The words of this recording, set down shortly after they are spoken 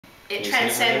It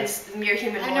transcends the mere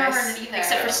human voice. I've never heard it either.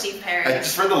 Except for Steve Perry. I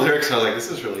just read the lyrics and I was like,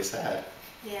 this is really sad.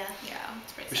 Yeah. Yeah,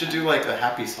 it's pretty We sad. should do like a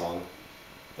happy song.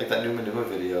 Like that Numa Numa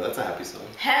video, that's a happy song.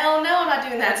 Hell no, I'm not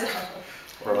doing that.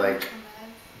 Or like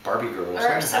Barbie Girl.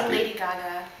 Or some happy. Lady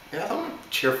Gaga. Yeah, something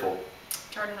cheerful.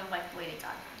 Jordan would like Lady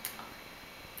Gaga.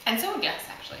 And so would Gus,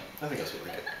 actually. I think that's what we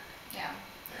get. Yeah.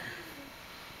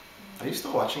 Are you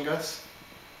still watching, Gus?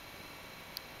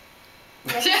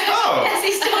 Yes, Oh! yes,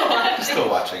 he's still watching. He's still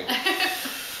watching.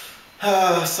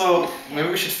 So maybe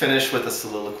we should finish with a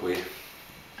soliloquy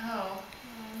Oh.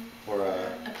 or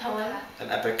A poem. an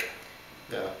epic.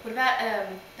 Yeah. What about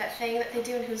that thing that they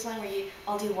do in Whose Line where you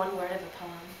all do one word of a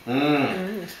poem?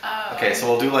 Oh. Okay, so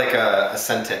we'll do like a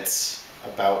sentence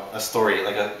about a story,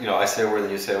 like I say a word,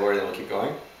 then you say a word, then we'll keep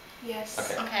going. Yes.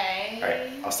 Okay. Okay. All right,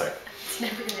 I'll start. It's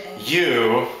never gonna end.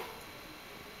 You.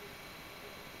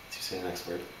 Did you say the next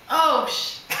word? Oh,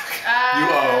 You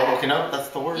owe. Okay, no, that's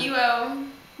the word. You owe.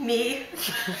 Me.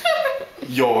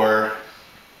 Your.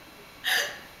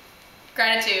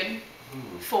 Gratitude.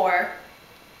 For.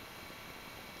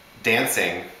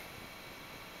 Dancing.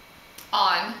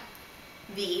 On.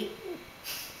 The.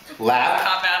 Lap.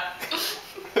 Cop out.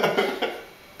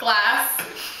 Glass.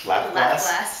 Lap Lap glass.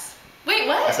 glass. Wait,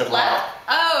 what? I said lap.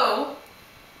 Oh.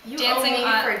 You Dancing owe me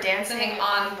on, for dancing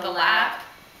on the lap.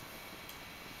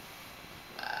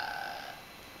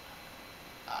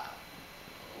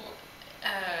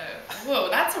 Whoa,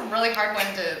 that's a really hard one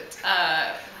to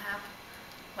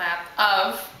lap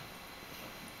of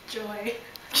Joy.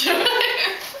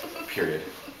 Period.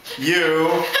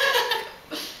 You.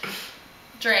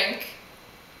 Drink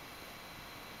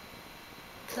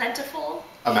Plentiful.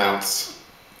 Amounts.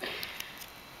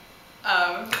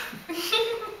 of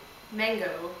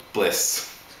Mango.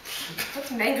 Bliss.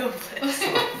 What's mango bliss?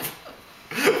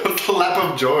 What's the lap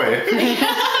of joy?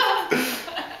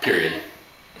 Period.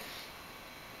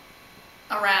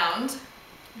 around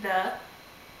The.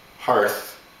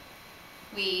 Hearth.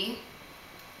 we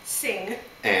Sing.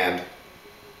 And.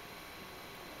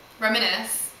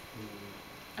 reminisce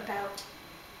About.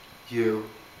 You.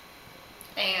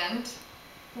 and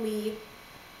We.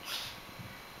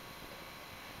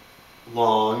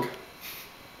 Long.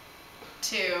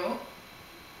 to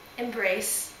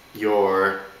Embrace.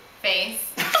 Your.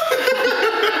 face.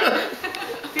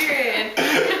 Period.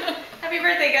 Happy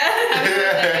birthday,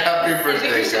 guys. Happy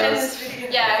birthday, We should end Gus. this video.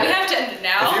 Yeah, we have to end it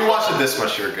now. If you watched it this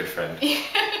much, you're a good friend.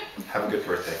 Have a good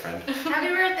birthday, friend. Happy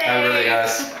birthday. Happy birthday,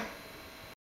 guys.